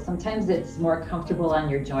 So sometimes it's more comfortable on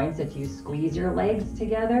your joints if you squeeze your legs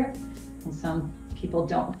together. And some people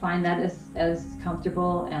don't find that as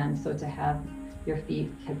comfortable. And so to have your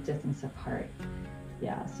feet hip distance apart.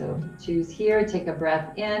 Yeah, so choose here, take a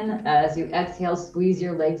breath in. As you exhale, squeeze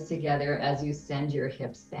your legs together as you send your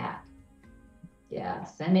hips back. Yeah,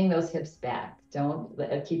 sending those hips back.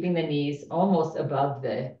 Keeping the knees almost above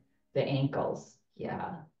the ankles.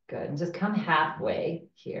 Yeah, good. And just come halfway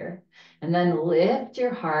here. And then lift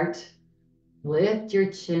your heart, lift your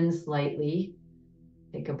chin slightly.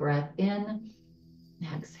 Take a breath in,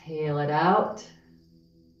 exhale it out.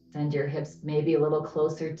 Send your hips maybe a little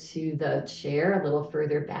closer to the chair, a little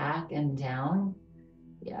further back and down.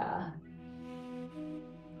 Yeah.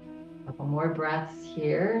 A couple more breaths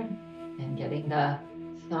here and getting the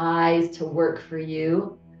thighs to work for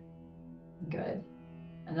you. Good.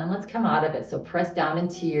 And then let's come out of it. So press down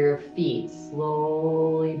into your feet.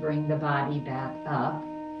 Slowly bring the body back up.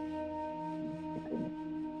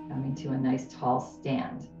 Coming to a nice tall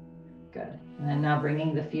stand. Good. And then now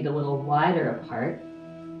bringing the feet a little wider apart.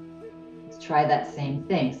 Let's try that same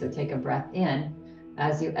thing. So take a breath in.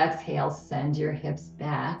 As you exhale, send your hips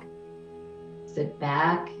back. Sit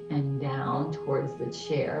back and down towards the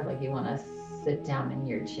chair, like you want to sit down in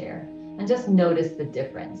your chair. And just notice the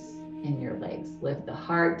difference in your legs. Lift the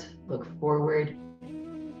heart, look forward.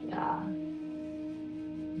 Yeah.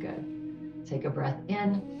 Good. Take a breath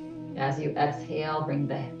in. As you exhale, bring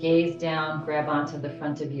the gaze down, grab onto the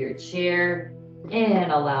front of your chair.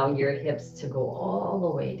 And allow your hips to go all the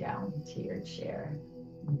way down to your chair.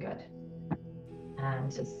 Good.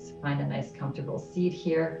 And just find a nice comfortable seat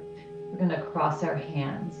here. We're going to cross our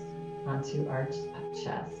hands onto our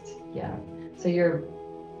chest. Yeah. So your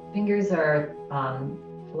fingers are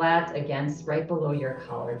flat against right below your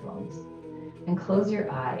collarbones. And close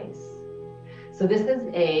your eyes. So this is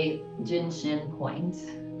a Jinshin point.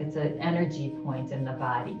 It's an energy point in the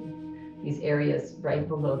body. These areas right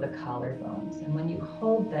below the collarbones. And when you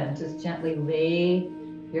hold them, just gently lay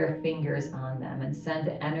your fingers on them and send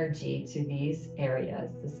energy to these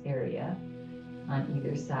areas, this area on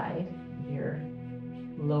either side of your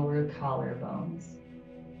lower collarbones.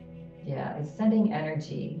 Yeah, it's sending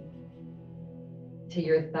energy to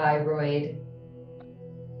your thyroid.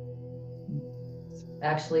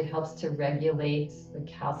 Actually helps to regulate the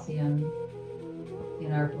calcium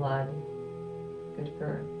in our blood. Good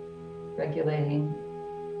for regulating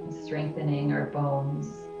and strengthening our bones,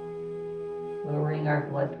 lowering our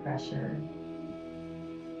blood pressure.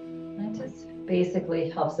 And it just basically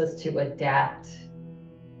helps us to adapt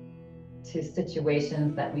to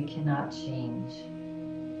situations that we cannot change,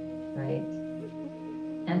 right?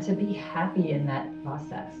 And to be happy in that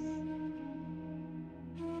process,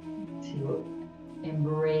 to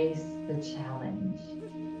embrace the challenge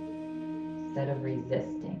instead of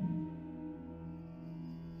resisting.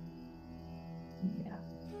 Yeah,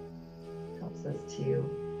 helps us to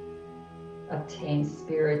obtain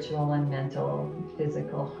spiritual and mental and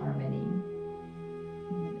physical harmony,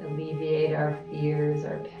 alleviate our fears,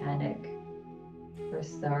 our panic, our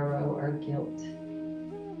sorrow, our guilt.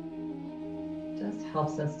 Just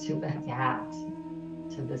helps us to adapt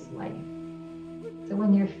to this life. So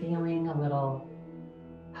when you're feeling a little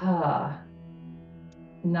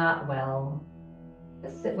not well,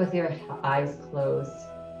 just sit with your eyes closed,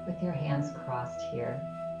 with your hands crossed here,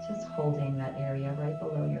 just holding that area right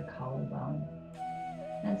below your collarbone.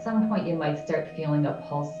 And at some point you might start feeling a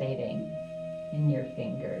pulsating in your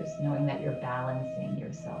fingers, knowing that you're balancing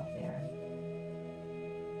yourself there.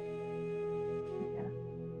 Yeah.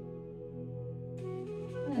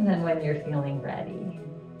 And then when you're feeling ready,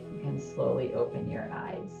 you can slowly open your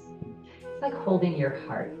eyes. It's like holding your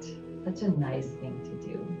heart. Such a nice thing to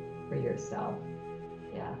do for yourself.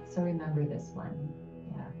 Yeah, so remember this one.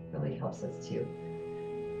 Yeah, really helps us to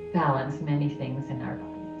balance many things in our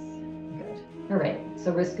bodies. Good. All right,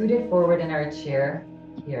 so we're scooted forward in our chair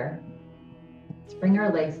here. Let's bring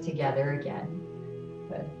our legs together again.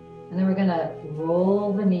 Good. And then we're gonna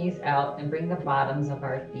roll the knees out and bring the bottoms of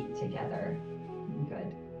our feet together.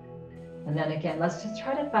 Good. And then again, let's just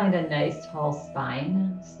try to find a nice tall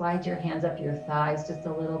spine. Slide your hands up your thighs just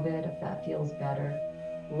a little bit if that feels better.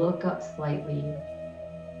 Look up slightly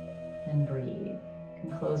and breathe. You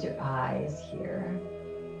can close your eyes here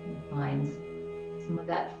and find some of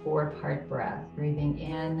that 4-part breath. Breathing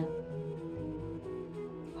in,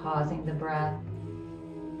 pausing the breath.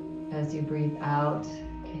 As you breathe out,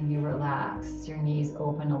 can you relax? Your knees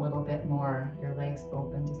open a little bit more, your legs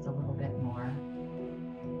open just a little bit more.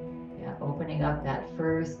 Yeah, opening up that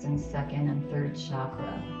first and second and third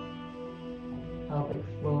chakra. Pelvic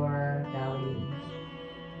floor, belly,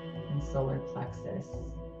 and solar plexus.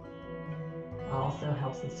 Also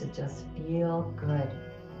helps us to just feel good.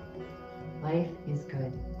 Life is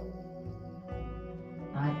good.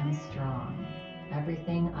 I am strong.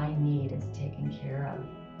 Everything I need is taken care of.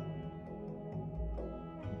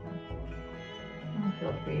 And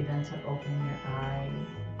feel free then to open your eyes.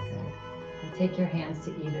 Good. And take your hands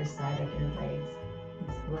to either side of your legs and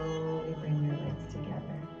slowly bring your legs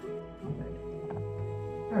together. Good.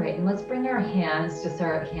 All right, and let's bring our hands, just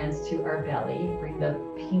our hands to our belly. Bring the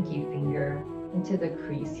pinky finger into the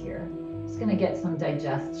crease here. Just gonna get some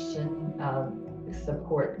digestion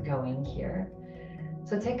support going here.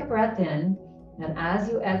 So take a breath in, and as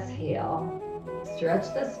you exhale, stretch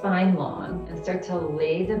the spine long and start to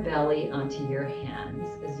lay the belly onto your hands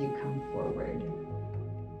as you come forward.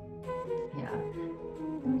 Yeah,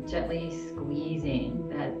 gently squeezing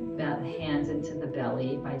that hands into the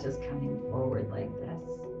belly by just coming forward like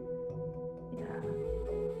this. Yeah.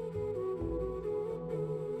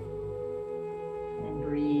 And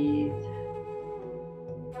breathe.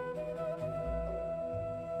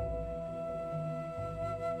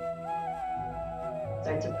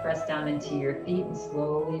 Start to press down into your feet and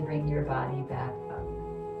slowly bring your body back up.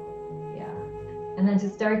 Yeah. And then to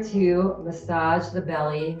start to massage the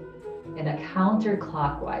belly in a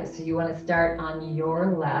counterclockwise. So you want to start on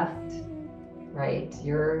your left, right,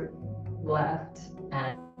 your left,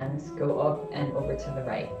 and go up and over to the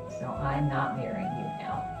right. So I'm not mirroring you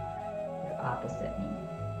now. You're opposite me.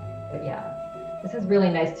 But yeah, this is really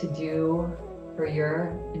nice to do for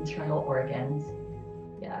your internal organs.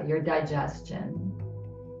 Yeah, your digestion.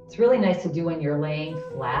 It's really nice to do when you're laying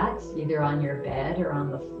flat, either on your bed or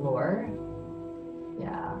on the floor.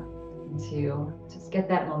 Yeah, to just get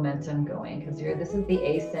that momentum going, because this is the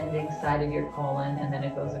ascending side of your colon, and then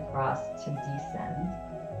it goes across to descend.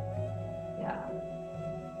 Yeah.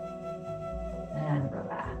 And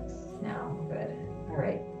relax. Now, good. All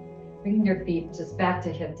right. Bringing your feet just back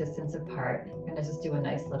to hip distance apart. I'm going to just do a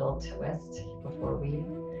nice little twist before we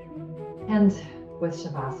end with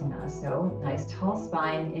Shavasana. So nice tall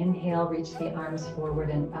spine. Inhale, reach the arms forward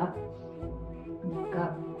and up. Look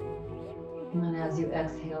up. And then as you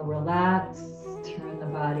exhale, relax. Turn the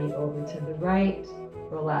body over to the right.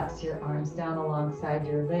 Relax your arms down alongside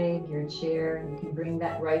your leg, your chair. You can bring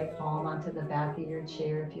that right palm onto the back of your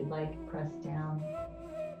chair if you'd like. Press down.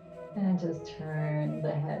 And just turn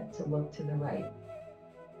the head to look to the right.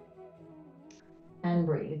 And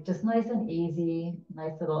breathe. Just nice and easy.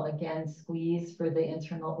 Nice little, again, squeeze for the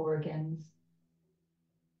internal organs.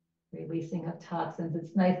 Releasing of toxins.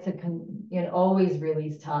 It's nice to always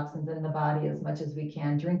release toxins in the body as much as we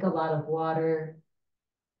can. Drink a lot of water.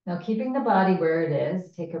 Now, keeping the body where it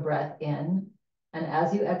is, take a breath in. And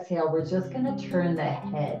as you exhale, we're just going to turn the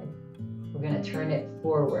head. We're going to turn it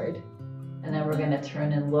forward. And then we're going to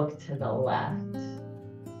turn and look to the left.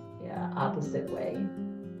 Yeah, opposite way.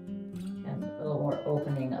 And a little more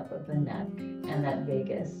opening up of the neck and that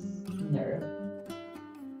vagus nerve.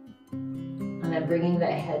 And then bringing the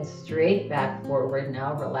head straight back forward.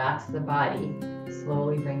 Now relax the body.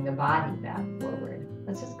 Slowly bring the body back forward.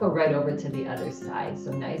 Let's just go right over to the other side.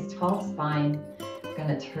 So nice tall spine. Going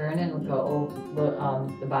to turn and go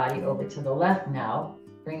the body over to the left now.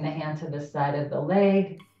 Bring the hand to the side of the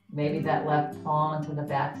leg. Maybe that left palm to the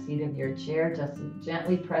back seat of your chair, just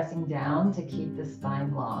gently pressing down to keep the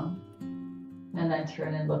spine long. And then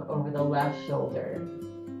turn and look over the left shoulder.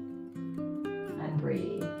 And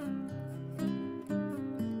breathe.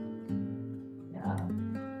 Yeah.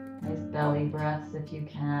 Nice belly breaths if you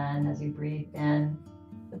can. As you breathe in,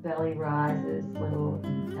 the belly rises little,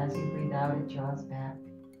 and as you breathe out, it draws back.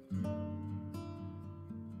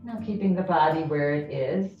 Now keeping the body where it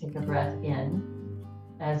is, take a breath in.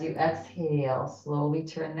 As you exhale, slowly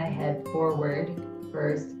turn the head forward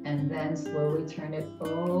first, and then slowly turn it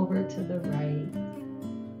over to the right,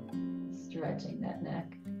 stretching that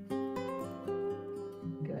neck.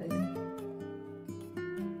 Good.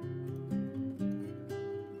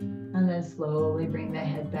 And then slowly bring the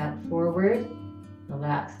head back forward,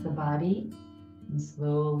 relax the body, and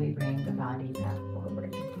slowly bring the body back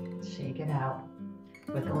forward. Shake it out,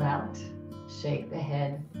 wiggle out, shake the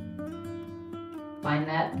head. Find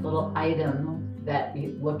that little item that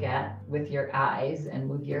you look at with your eyes and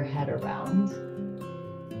move your head around.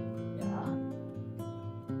 Yeah.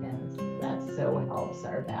 And that so helps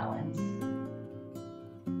our balance.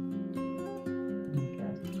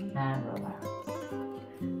 Good. And relax.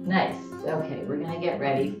 Nice. Okay, we're going to get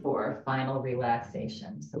ready for final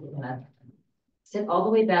relaxation. So we're going to sit all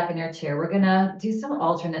the way back in our chair. We're going to do some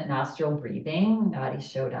alternate nostril breathing, Nadi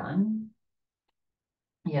Shodan.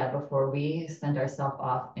 Yeah, before we send ourselves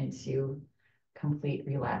off into complete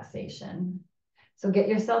relaxation. So get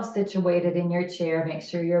yourself situated in your chair. Make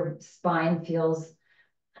sure your spine feels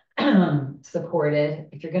supported.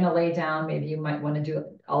 If you're going to lay down, maybe you might want to do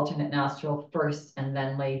alternate nostril first and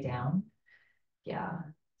then lay down. Yeah,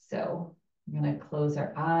 so I'm going to close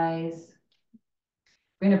our eyes.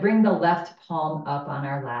 We're going to bring the left palm up on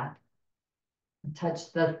our lap.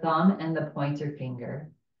 Touch the thumb and the pointer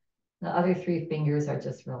finger. The other three fingers are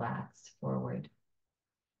just relaxed forward.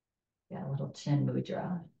 Yeah, a little chin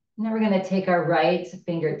mudra. And then we're going to take our right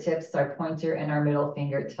fingertips, our pointer and our middle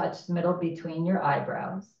finger, touch the middle between your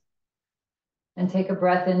eyebrows. And take a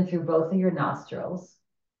breath in through both of your nostrils.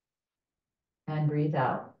 And breathe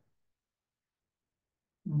out.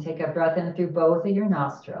 And take a breath in through both of your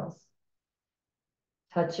nostrils.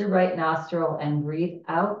 Touch your right nostril and breathe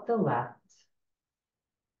out the left.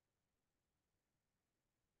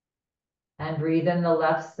 And breathe in the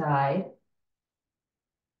left side.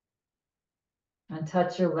 And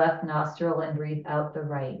touch your left nostril and breathe out the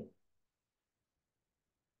right.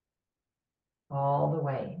 All the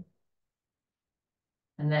way.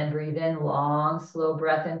 And then breathe in, long, slow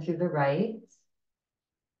breath in through the right.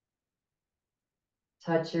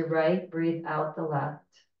 Touch your right, breathe out the left.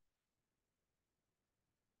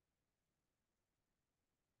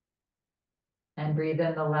 And breathe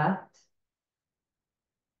in the left.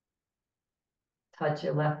 Touch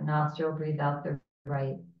your left nostril, breathe out the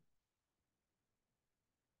right.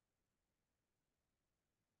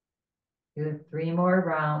 Do 3 more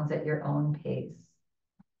rounds at your own pace.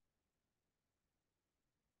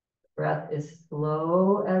 breath as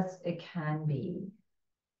slow as it can be.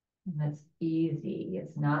 And that's easy,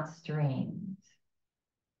 it's not strained.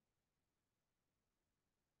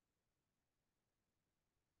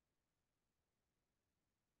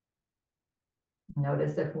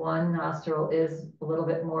 Notice if one nostril is a little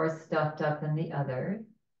bit more stuffed up than the other.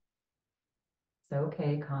 It's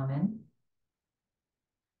okay, common.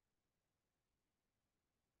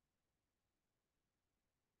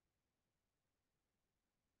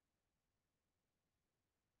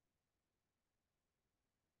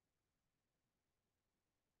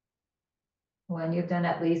 When you've done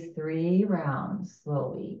at least 3 rounds,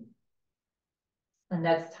 slowly. The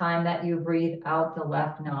next time that you breathe out the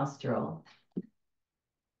left nostril,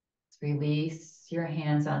 release your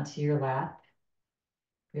hands onto your lap.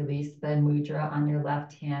 Release the mudra on your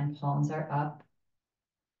left hand, palms are up.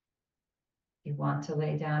 If you want to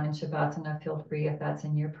lay down in Shavasana, feel free if that's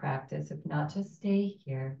in your practice. If not, just stay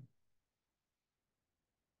here.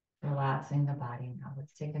 Relaxing the body now.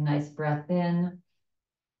 Let's take a nice breath in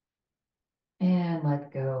and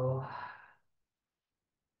let go.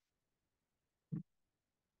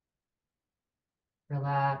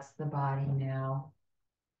 Relax the body now.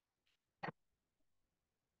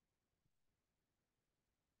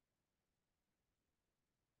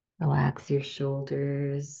 Relax your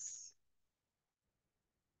shoulders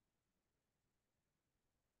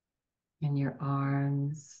and your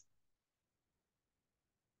arms,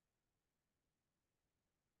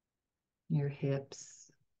 your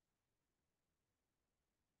hips,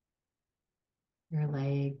 your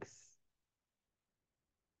legs,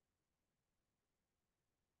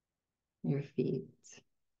 your feet.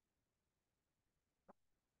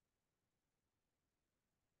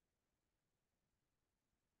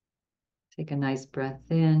 Take a nice breath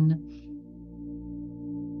in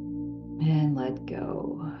and let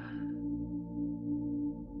go.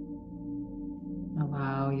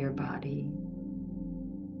 Allow your body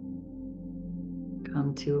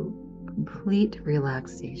come to complete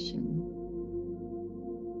relaxation.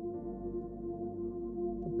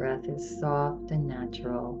 The breath is soft and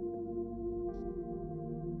natural.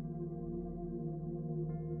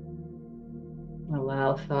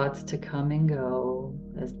 Allow thoughts to come and go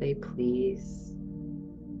as they please.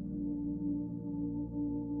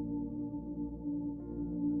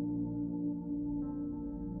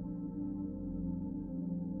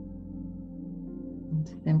 And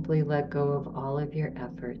simply let go of all of your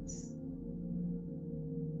efforts.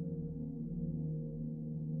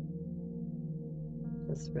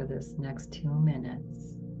 Just for this next 2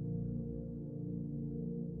 minutes.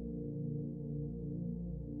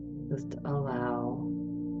 Just allow.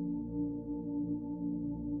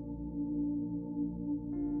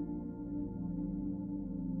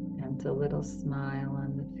 And a little smile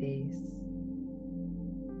on the face.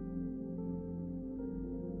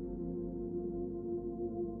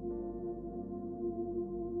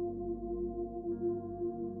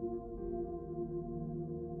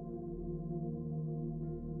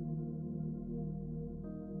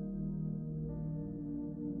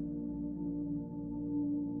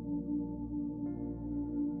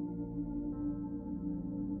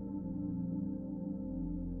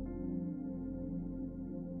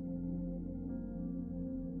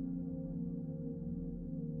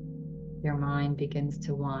 Your mind begins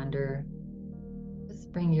to wander,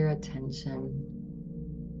 just bring your attention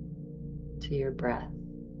to your breath.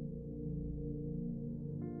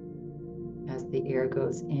 As the air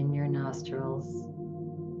goes in your nostrils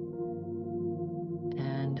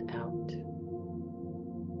and out.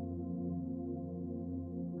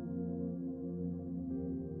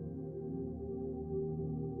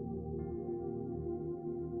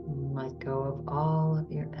 And let go of all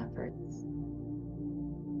of your efforts.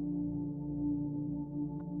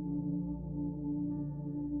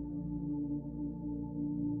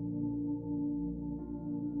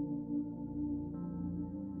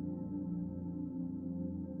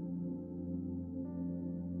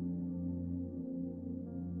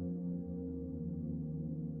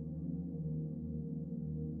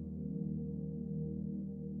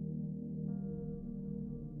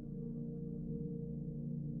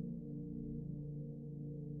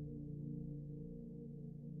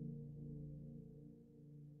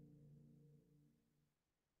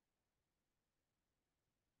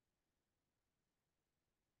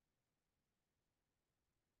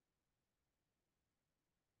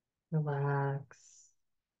 Relax.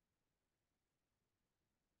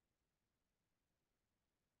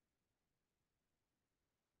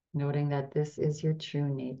 Noting that this is your true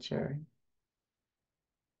nature.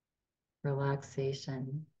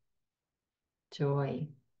 Relaxation, joy,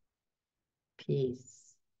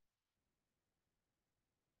 peace,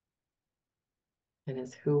 It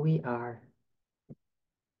is who we are.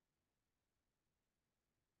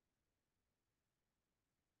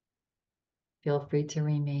 Feel free to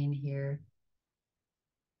remain here.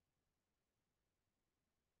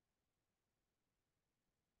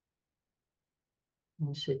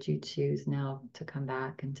 And should you choose now to come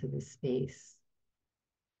back into the space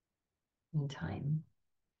and time,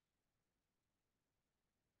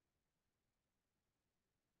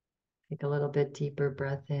 take a little bit deeper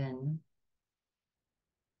breath in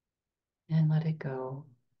and let it go.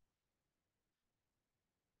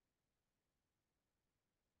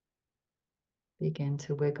 Begin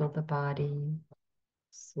to wiggle the body,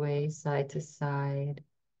 sway side to side,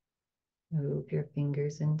 move your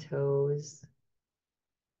fingers and toes.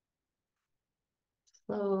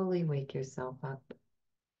 Slowly wake yourself up,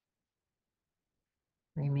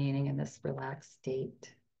 remaining in this relaxed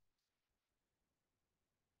state.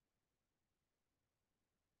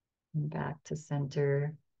 And back to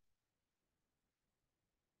center.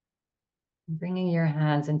 Bringing your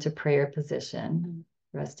hands into prayer position,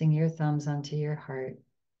 resting your thumbs onto your heart.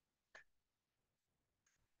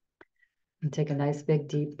 And take a nice big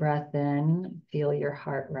deep breath in, feel your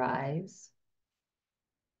heart rise.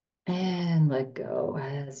 And let go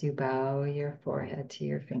as you bow your forehead to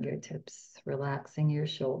your fingertips, relaxing your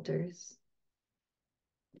shoulders.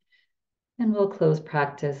 And we'll close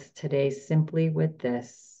practice today simply with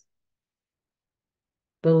this.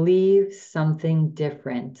 Believe something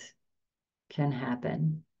different can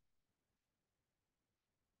happen.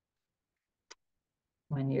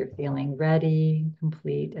 When you're feeling ready,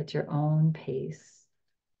 complete at your own pace,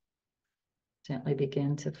 gently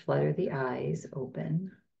begin to flutter the eyes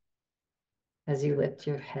open as you lift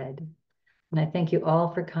your head. And I thank you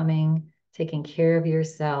all for coming, taking care of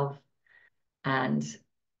yourself, and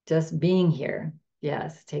just being here.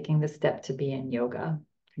 Yes, taking the step to be in yoga.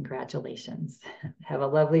 Congratulations. Have a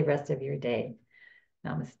lovely rest of your day.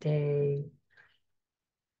 Namaste.